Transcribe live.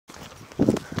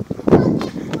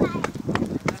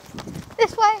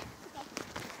This way.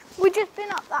 We've just been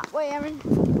up that way, Erin.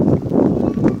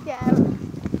 Yeah.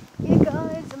 You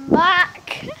guys, I'm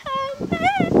back. I'm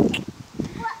back.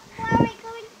 Where are we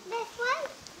going? This way?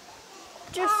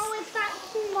 Just. Oh, we're back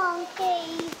to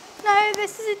Monkey. No,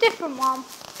 this is a different one.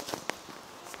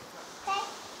 Okay.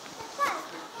 This way?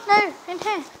 No, in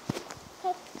here.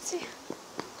 Okay. See.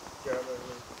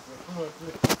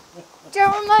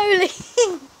 Jaramoli.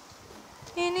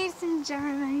 You need some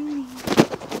Jaramoli.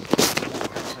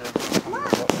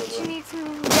 You need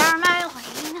some Jaramoli.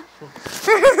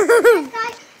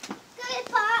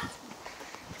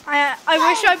 I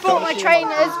wish I bought my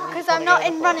trainers because I'm not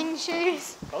in running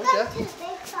shoes. Oh, yeah.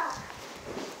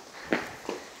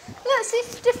 Look, see,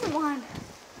 it's a different one.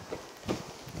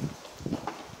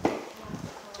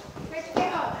 Where'd you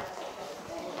get on?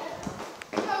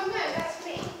 Oh no, that's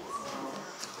me.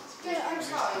 No, I'm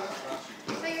sorry.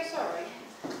 Say you're sorry.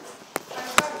 I'm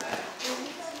sorry.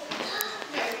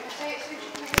 No, say it's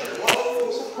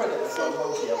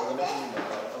Monkey.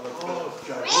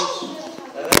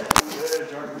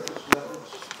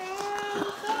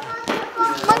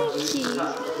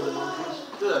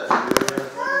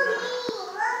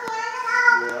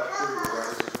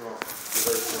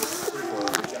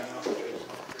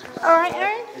 Alright,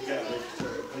 Erin.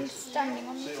 Standing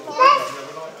on the spot.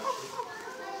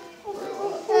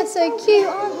 They're so cute,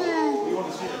 aren't they?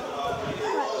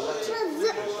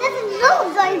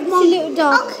 It's a little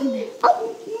dog. Oh,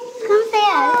 come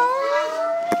there.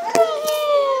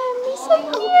 He's so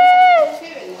cute.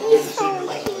 He's so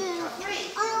cute.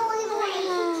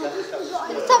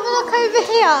 Let's have a look over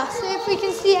here. See if we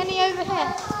can see any over here.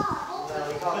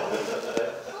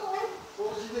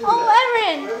 Oh,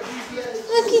 Erin.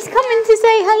 Look, he's coming to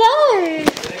say hello.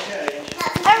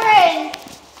 Erin.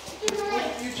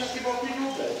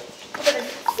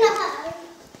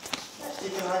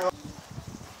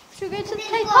 Should we go to the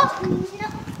play park?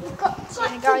 We've got see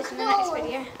you guys in the next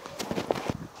video.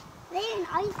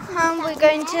 We're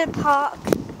going to the park,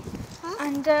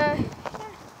 and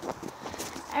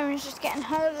Erin's just getting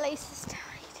her laces tied.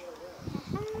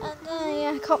 And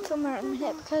yeah, I can't film her at the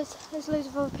minute because there's loads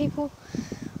of other people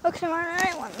looking around and I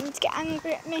don't want them to get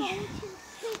angry at me.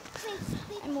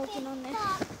 I'm walking on this.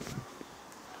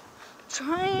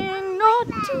 Trying not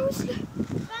to sleep.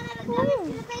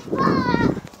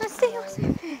 Let's see what's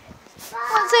over here.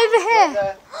 What's over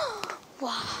here?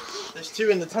 Wow. There's two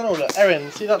in the tunnel, look.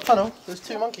 Erin, see that tunnel? There's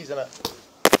two monkeys in it.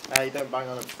 Hey, don't bang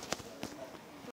on them.